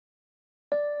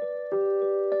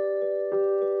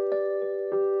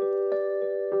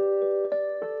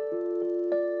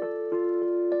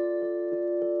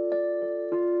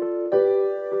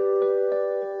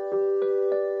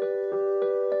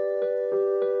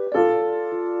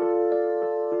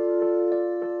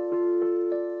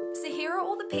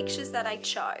pictures that I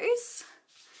chose.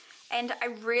 And I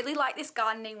really like this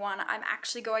gardening one. I'm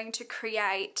actually going to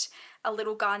create a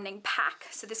little gardening pack.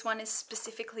 So this one is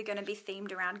specifically going to be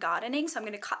themed around gardening. So I'm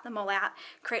going to cut them all out,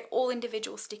 create all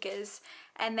individual stickers,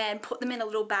 and then put them in a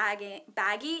little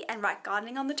baggie and write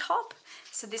gardening on the top.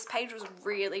 So this page was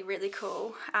really, really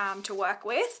cool to work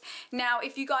with. Now,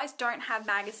 if you guys don't have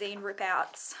magazine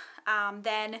rip-outs,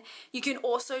 then you can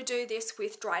also do this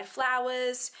with dried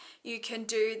flowers. You can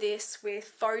do this with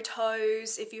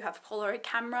photos. If you have a Polaroid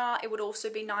camera, it would also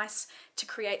be nice to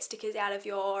create stickers out of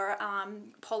your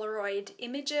Polaroid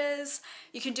images.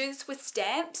 You can do this with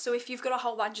stamps. So if you've got a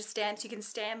whole bunch of stamps, you can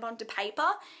stamp onto paper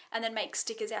and then make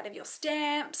stickers out of your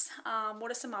stamps.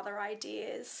 What are some other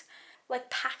ideas? Like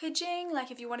packaging,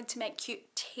 like if you wanted to make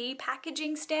cute tea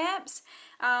packaging stamps.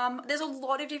 There's a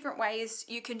lot of different ways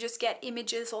you can just get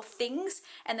images or things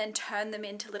and then turn them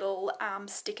into little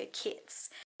sticker kits.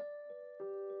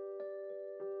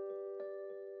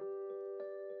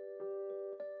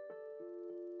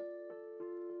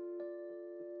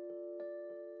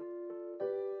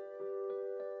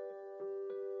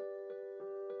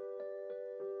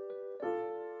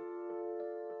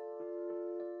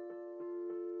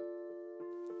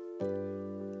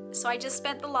 So I just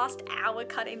spent the last hour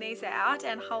cutting these out,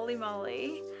 and holy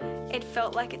moly, it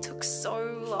felt like it took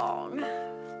so long.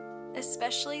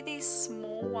 Especially these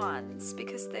small ones,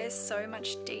 because there's so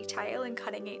much detail in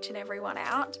cutting each and every one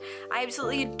out. I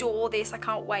absolutely adore this. I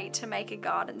can't wait to make a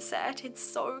garden set. It's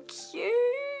so cute.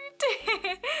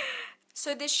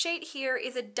 So this sheet here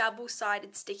is a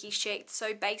double-sided sticky sheet.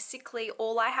 So basically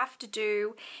all I have to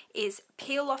do is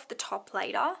peel off the top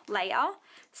layer,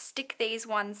 stick these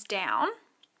ones down,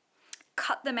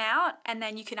 cut them out, and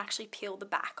then you can actually peel the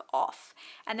back off,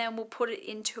 and then we'll put it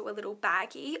into a little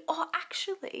baggie. Or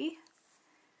actually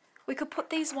we could put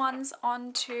these ones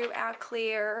onto our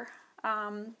clear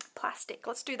plastic.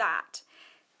 Let's do that,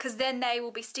 because then they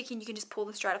will be sticky and you can just pull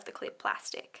them straight off the clear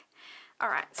plastic.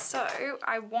 Alright, so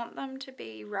I want them to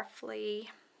be roughly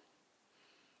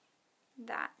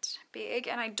that big,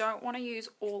 and I don't want to use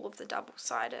all of the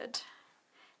double-sided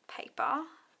paper.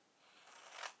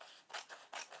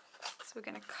 So we're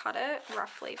going to cut it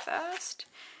roughly first,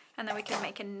 and then we can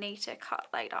make a neater cut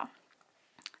later.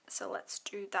 So let's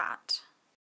do that.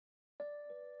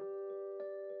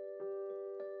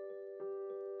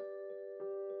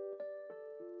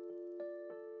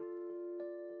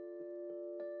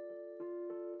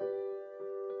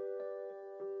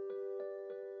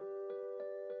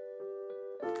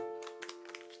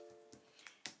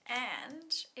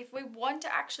 And if we want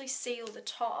to actually seal the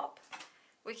top,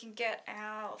 we can get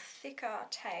our thicker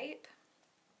tape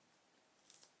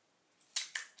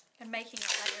and making a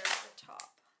layer at the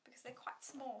top, because they're quite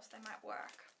small, so they might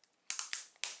work.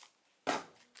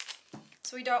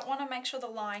 So we don't want to make sure the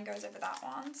line goes over that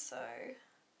one, so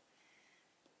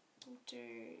we'll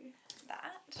do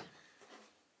that.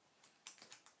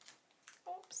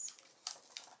 Oops.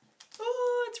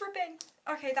 Oh, it's ripping.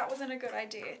 Okay, that wasn't a good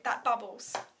idea. That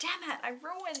bubbles. Damn it, I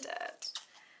ruined it.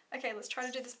 Okay, let's try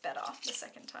to do this better the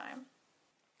second time.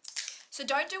 So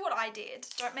don't do what I did.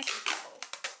 Don't make it bubble.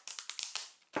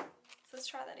 So let's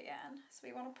try that again. So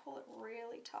we want to pull it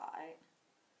really tight.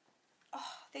 Oh,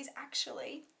 these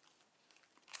actually,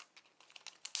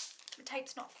 the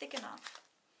tape's not thick enough.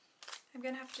 I'm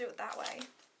going to have to do it that way.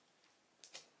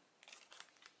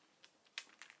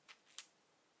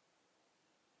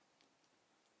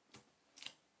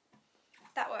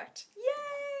 That worked.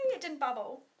 Yay! It didn't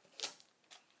bubble.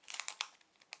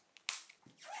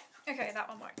 Okay, that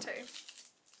one worked too.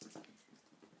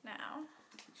 Now,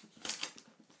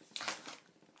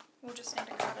 we'll just need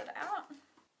to cut it out.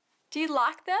 Do you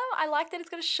like them? I like that it's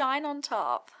got a shine on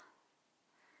top.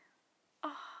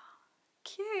 Oh,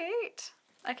 cute.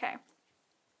 Okay.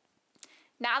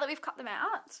 Now that we've cut them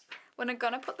out, we're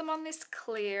gonna put them on this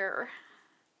clear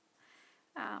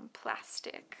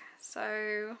plastic.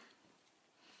 So,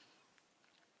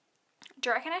 do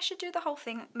you reckon I should do the whole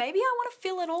thing? Maybe I want to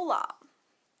fill it all up.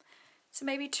 So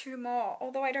maybe 2 more,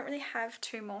 although I don't really have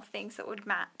 2 more things that would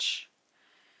match.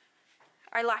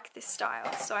 I like this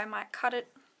style, so I might cut it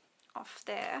off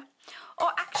there. Or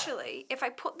actually, if I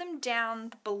put them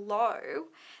down below,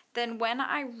 then when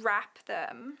I wrap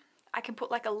them, I can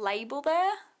put like a label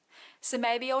there. So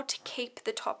maybe I'll keep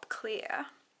the top clear.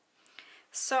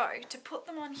 So to put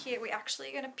them on here, we're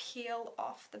actually going to peel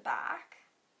off the back.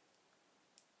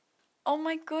 Oh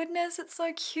my goodness, it's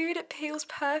so cute. It peels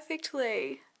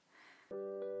perfectly.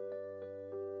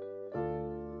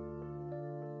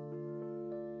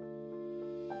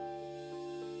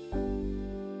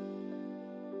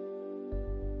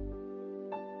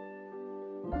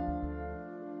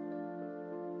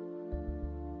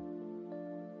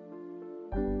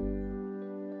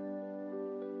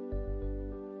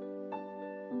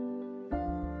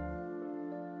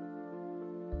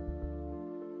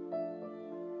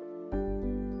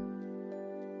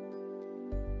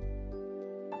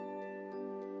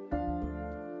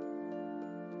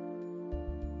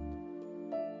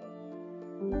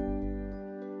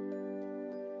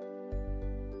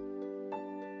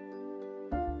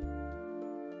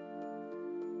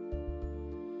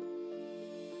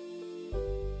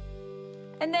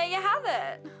 And there you have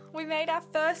it. We made our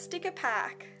first sticker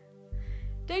pack.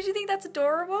 Don't you think that's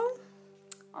adorable?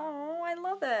 Oh, I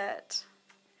love it.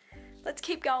 Let's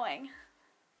keep going.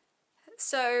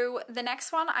 So the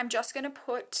next one, I'm just going to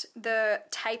put the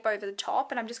tape over the top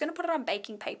and I'm just going to put it on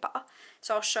baking paper.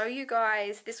 So I'll show you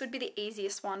guys, this would be the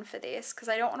easiest one for this because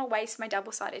I don't want to waste my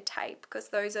double-sided tape because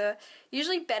those are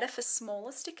usually better for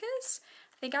smaller stickers.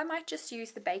 I think I might just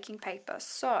use the baking paper.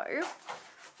 So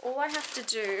all I have to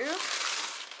do,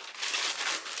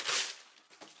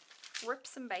 rip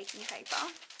some baking paper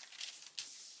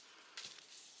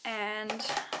and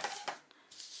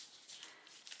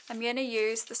I'm going to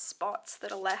use the spots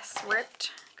that are less ripped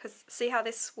because see how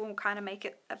this will kind of make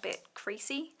it a bit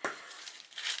creasy.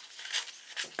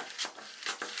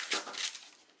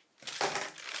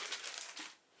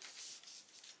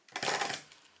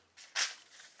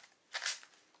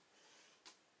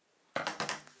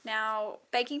 Now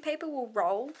baking paper will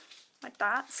roll like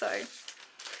that, so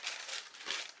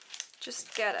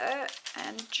just get it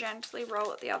and gently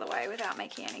roll it the other way without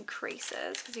making any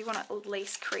creases because you want it as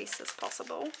least crease as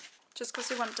possible, just because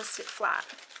we want it to sit flat.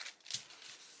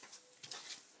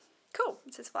 Cool,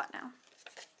 it sits flat now.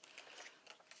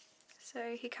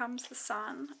 So here comes the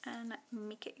sun and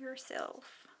make it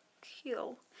yourself.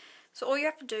 Cool. So all you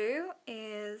have to do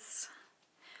is,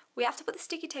 we have to put the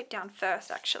sticky tape down first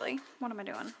actually. What am I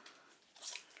doing?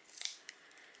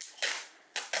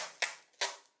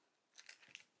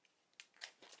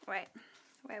 Wait,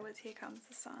 where was Here Comes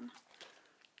the Sun?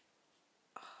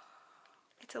 Oh,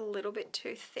 it's a little bit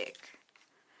too thick.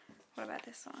 What about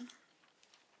this one?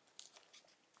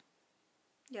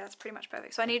 Yeah, that's pretty much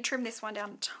perfect. So I need to trim this one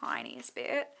down the tiniest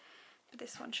bit, but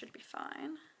this one should be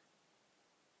fine.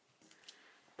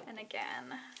 And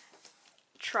again,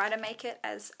 try to make it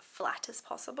as flat as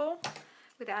possible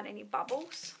without any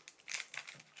bubbles.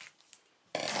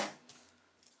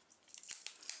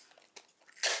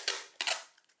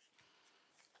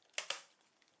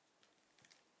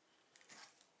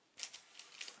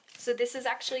 So this is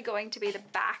actually going to be the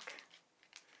back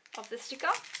of the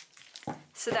sticker,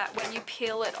 so that when you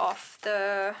peel it off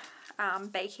the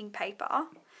baking paper,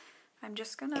 I'm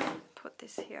just gonna put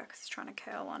this here because it's trying to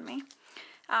curl on me,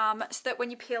 so that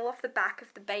when you peel off the back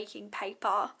of the baking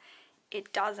paper,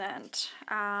 it doesn't,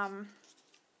 what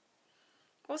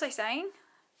was I saying?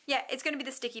 Yeah, it's going to be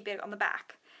the sticky bit on the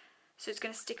back, so it's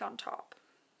going to stick on top.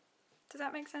 Does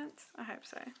that make sense? I hope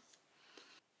so.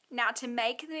 Now to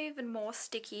make them even more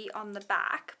sticky on the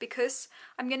back, because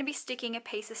I'm going to be sticking a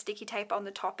piece of sticky tape on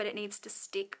the top and it needs to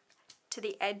stick to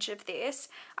the edge of this,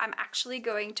 I'm actually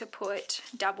going to put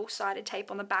double-sided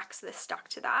tape on the back so they're stuck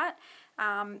to that.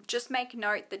 Just make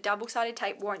note that double-sided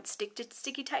tape won't stick to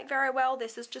sticky tape very well.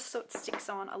 This is just so it sticks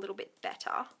on a little bit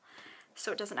better,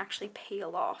 so it doesn't actually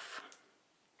peel off.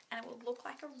 And it will look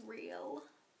like a real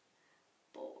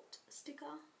bought sticker.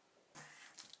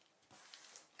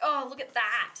 Oh, look at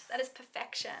that. That is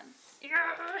perfection.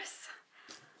 Yes!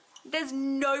 There's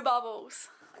no bubbles.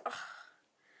 Ugh.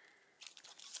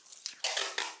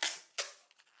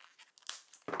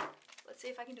 Let's see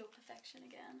if I can do a perfection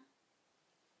again.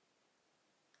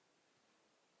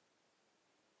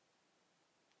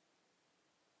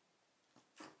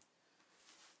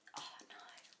 Oh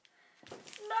no.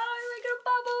 No, I got a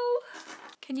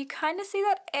bubble. Can you kind of see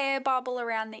that air bubble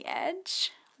around the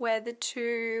edge where the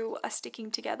two are sticking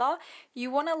together?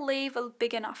 You want to leave a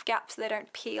big enough gap so they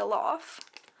don't peel off.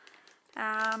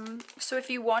 So if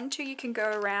you want to, you can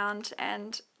go around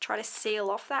and try to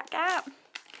seal off that gap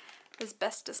as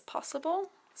best as possible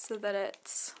so that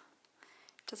it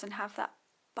doesn't have that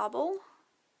bubble.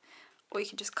 Or you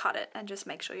can just cut it and just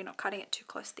make sure you're not cutting it too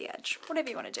close to the edge. Whatever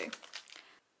you want to do.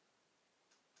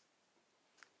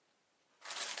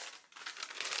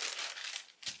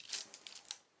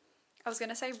 I was going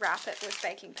to say wrap it with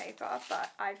baking paper,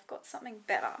 but I've got something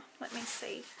better. Let me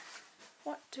see.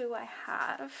 What do I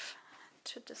have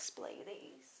to display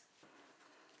these?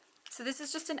 So this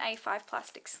is just an A5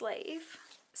 plastic sleeve.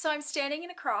 So I'm standing in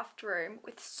a craft room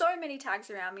with so many tags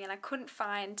around me and I couldn't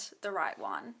find the right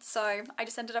one. So I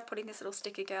just ended up putting this little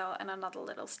sticker girl and another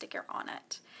little sticker on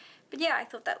it. But yeah, I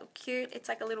thought that looked cute. It's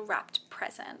like a little wrapped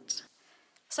present.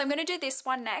 So I'm going to do this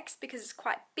one next because it's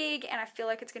quite big and I feel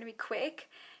like it's going to be quick.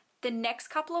 The next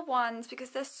couple of ones,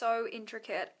 because they're so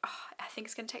intricate, I think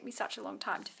it's going to take me such a long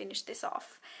time to finish this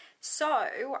off.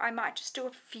 So I might just do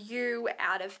a few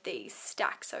out of these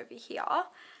stacks over here.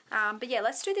 But yeah,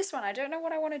 let's do this one. I don't know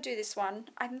what I want to do this one.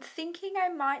 I'm thinking I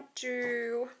might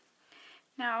do...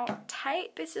 Now,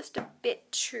 tape is just a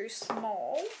bit too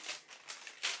small.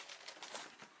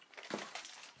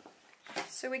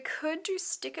 So we could do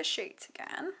sticker sheets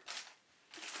again.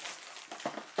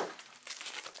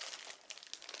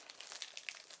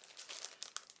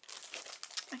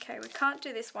 Okay, we can't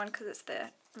do this one because it's the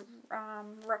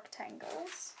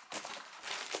rectangles.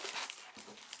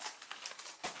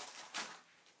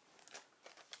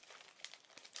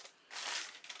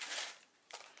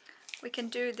 We can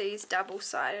do these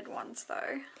double-sided ones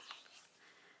though,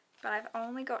 but I've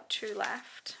only got 2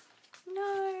 left.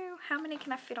 No, how many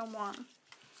can I fit on one?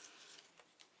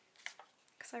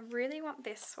 Because I really want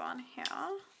this one here.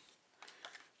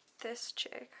 This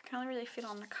chick, I can only really fit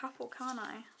on a couple, can't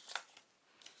I?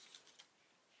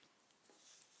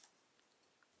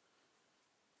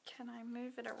 Can I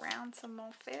move it around some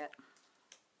more fit?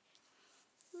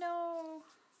 No.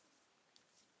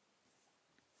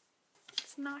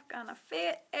 It's not gonna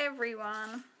fit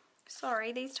everyone.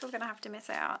 Sorry, these two are gonna have to miss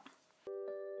out.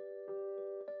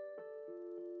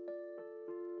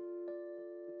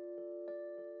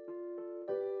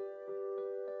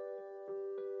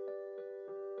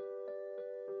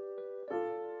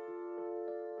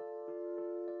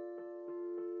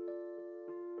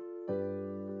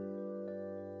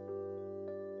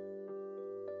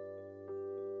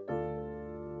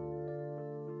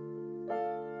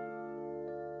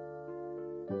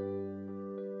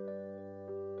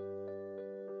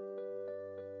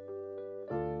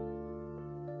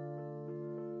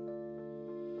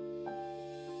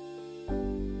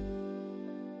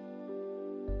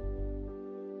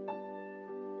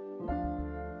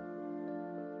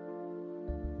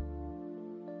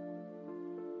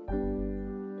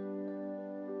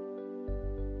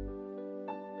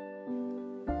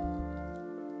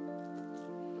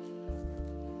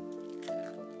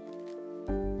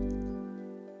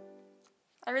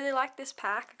 I really like this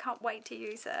pack. I can't wait to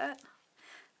use it.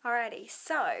 Alrighty,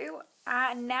 so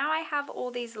now I have all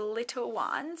these little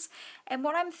ones, and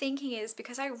what I'm thinking is,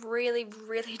 because I really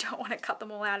don't want to cut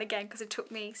them all out again because it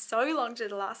took me so long to do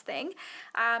the last thing,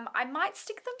 I might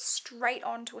stick them straight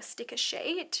onto a sticker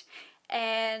sheet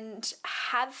and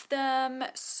have them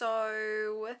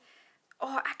so,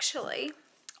 oh actually,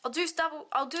 I'll do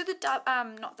the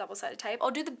not double-sided tape, I'll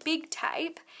do the big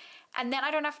tape, and then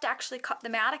I don't have to actually cut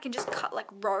them out. I can just cut like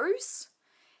rows,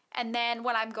 and then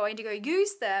when I'm going to go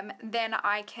use them, then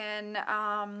I can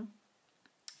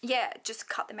yeah, just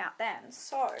cut them out then.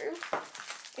 So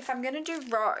if I'm gonna do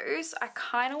rows, I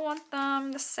kind of want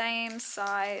them the same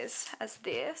size as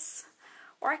this,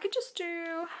 or I could just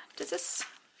do, does this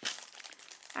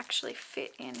actually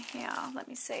fit in here? Let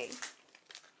me see.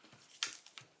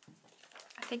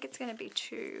 I think it's gonna be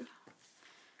 2.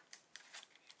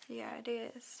 Yeah, it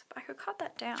is. But I could cut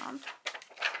that down.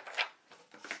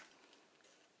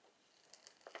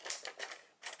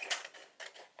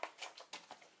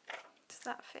 Does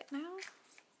that fit now?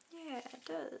 Yeah, it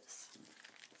does.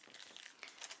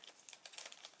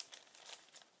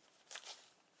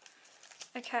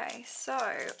 Okay, so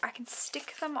I can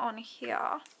stick them on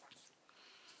here.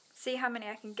 See how many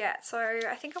I can get. So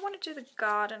I think I want to do the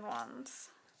garden ones.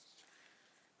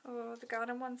 Oh, the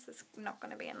garden ones is not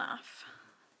going to be enough.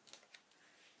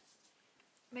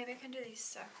 Maybe I can do these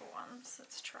circle ones.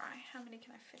 Let's try. How many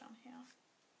can I fit on here?